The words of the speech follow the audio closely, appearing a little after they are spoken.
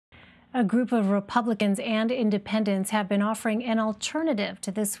A group of Republicans and independents have been offering an alternative to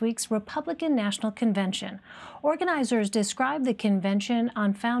this week's Republican National Convention. Organizers describe the convention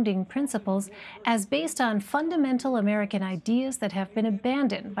on founding principles as based on fundamental American ideas that have been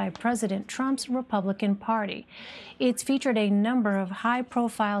abandoned by President Trump's Republican Party. It's featured a number of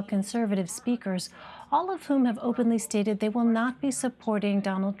high-profile conservative speakers, all of whom have openly stated they will not be supporting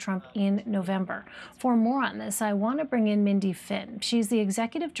Donald Trump in November. For more on this, I want to bring in Mindy Finn. She's the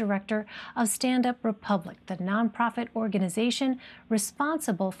executive director of Stand Up Republic, the nonprofit organization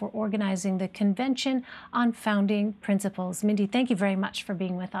responsible for organizing the Convention on Founding Principles. Mindy, thank you very much for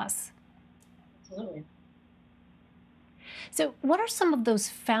being with us. Absolutely. So, what are some of those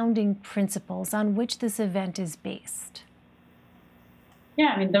founding principles on which this event is based?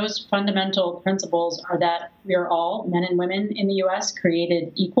 Yeah, I mean, those fundamental principles are that we are all, men and women in the U.S.,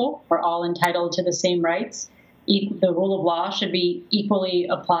 created equal. We're all entitled to the same rights. The rule of law should be equally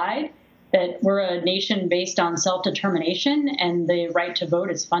applied, that we're a nation based on self-determination, and the right to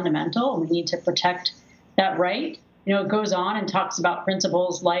vote is fundamental. We need to protect that right. It goes on and talks about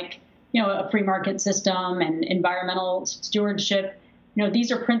principles like, a free market system and environmental stewardship.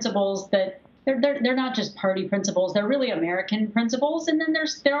 These are principles that they're not just party principles. They're really American principles. And then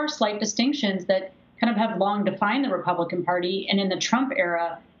there are slight distinctions that kind of have long defined the Republican Party, and in the Trump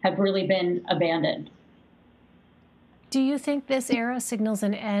era have really been abandoned. Do you think this era signals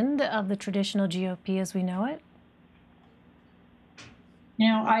an end of the traditional GOP as we know it?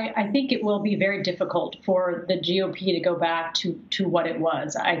 I think it will be very difficult for the GOP to go back to what it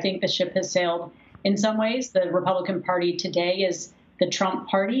was. I think the ship has sailed in some ways. The Republican Party today is the Trump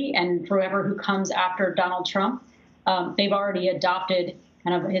party, and for whoever who comes after Donald Trump, they've already adopted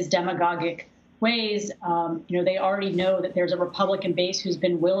kind of his demagogic ways. They already know that there's a Republican base who's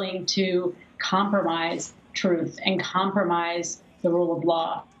been willing to compromise truth and compromise the rule of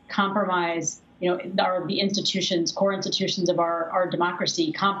law, compromise, the institutions, core institutions of our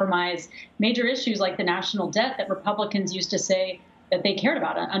democracy, compromise major issues like the national debt that Republicans used to say that they cared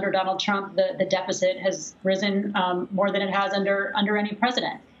about. Under Donald Trump, the deficit has risen more than it has under any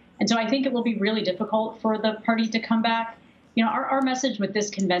president. And so I think it will be really difficult for the party to come back. Our message with this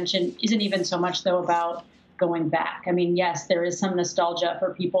convention isn't even so much, though, about going back. I mean, yes, there is some nostalgia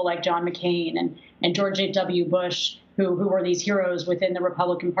for people like John McCain and George H.W. Bush, who were these heroes within the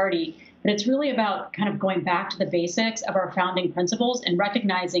Republican Party. But it's really about kind of going back to the basics of our founding principles and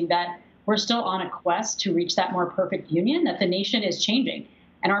recognizing that we're still on a quest to reach that more perfect union, that the nation is changing.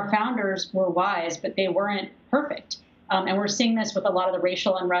 And our founders were wise, but they weren't perfect. And we're seeing this with a lot of the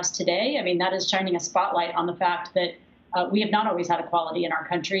racial unrest today. I mean, that is shining a spotlight on the fact that we have not always had equality in our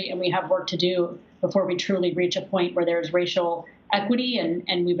country, and we have work to do before we truly reach a point where there's racial equity,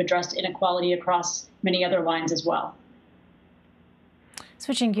 and we've addressed inequality across many other lines as well.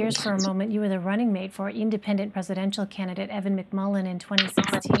 Switching gears for a moment, you were the running mate for independent presidential candidate Evan McMullin in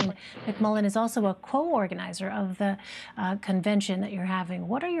 2016. McMullin is also a co-organizer of the convention that you're having.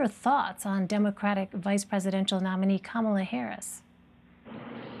 What are your thoughts on Democratic vice presidential nominee Kamala Harris?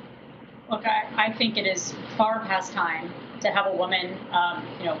 Look, I think it is far past time to have a woman,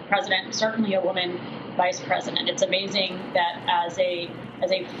 president, certainly a woman vice president. It's amazing that as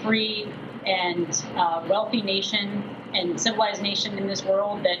a free and wealthy nation and civilized nation in this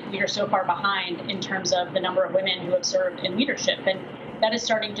world, that we are so far behind in terms of the number of women who have served in leadership. And that is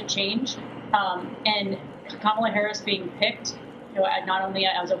starting to change. And Kamala Harris being picked, not only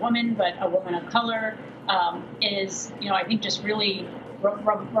as a woman, but a woman of color, is, I think just really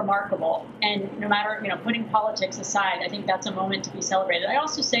remarkable. And no matter, putting politics aside, I think that's a moment to be celebrated. I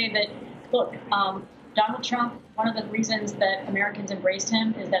also say that, look, Donald Trump, one of the reasons that Americans embraced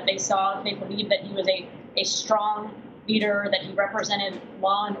him is that they believed that he was a strong leader, that he represented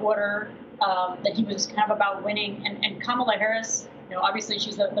law and order, that he was kind of about winning. And Kamala Harris, obviously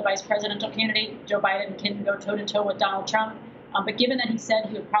she's the vice presidential candidate. Joe Biden can go toe-to-toe with Donald Trump. But given that he said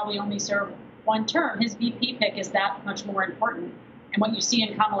he would probably only serve one term, his VP pick is that much more important. And what you see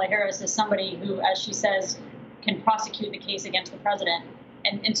in Kamala Harris is somebody who, as she says, can prosecute the case against the president.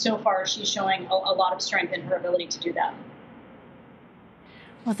 And so far, she's showing a lot of strength in her ability to do that.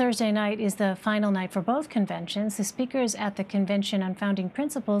 Well, Thursday night is the final night for both conventions. The speakers at the Convention on Founding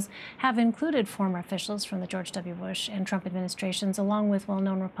Principles have included former officials from the George W. Bush and Trump administrations, along with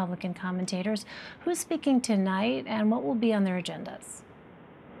well-known Republican commentators. Who's speaking tonight, and what will be on their agendas?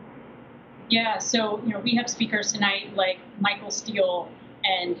 Yeah, so, we have speakers tonight like Michael Steele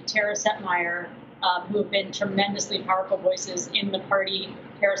and Tara Setmeyer, who have been tremendously powerful voices in the party.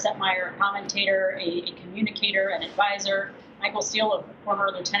 Tara Setmeyer, a commentator, a communicator, an advisor. Michael Steele, a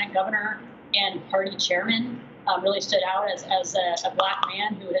former lieutenant governor and party chairman. really stood out as a Black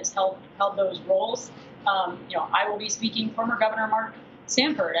man who has held those roles. I will be speaking former Governor Mark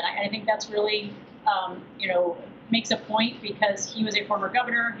Sanford, and I think that's really, makes a point because he was a former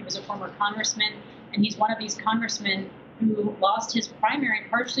governor, he was a former congressman, and he's one of these congressmen who lost his primary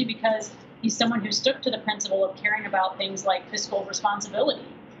partially because he's someone who stuck to the principle of caring about things like fiscal responsibility.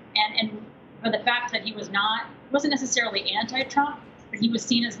 And for the fact that he wasn't necessarily anti-Trump, but he was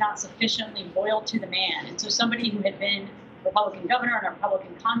seen as not sufficiently loyal to the man. And so somebody who had been a Republican governor and a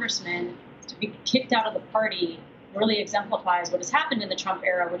Republican congressman to be kicked out of the party really exemplifies what has happened in the Trump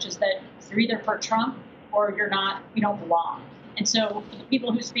era, which is that you're either for Trump or you're not, you don't belong. And so for the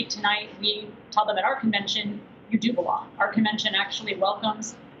people who speak tonight, we tell them at our convention, you do belong. Our convention actually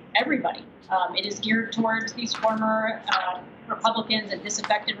welcomes everybody. It is geared towards these former Republicans and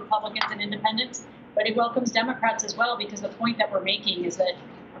disaffected Republicans and independents, but it welcomes Democrats as well, because the point that we're making is that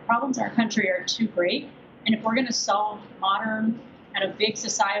the problems in our country are too great. And if we're going to solve modern kind of big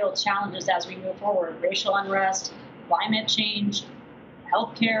societal challenges as we move forward, racial unrest, climate change,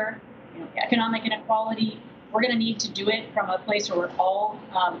 healthcare, economic inequality, we're going to need to do it from a place where we're all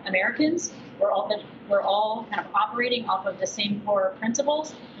Americans. We're all kind of operating off of the same core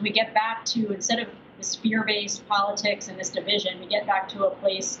principles, and we get back to, instead of this fear-based politics and this division, we get back to a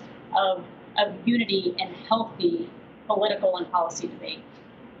place of unity and healthy political and policy debate.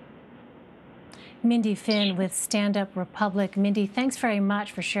 Mindy Finn with Stand Up Republic. Mindy, thanks very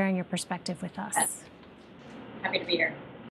much for sharing your perspective with us. Happy to be here.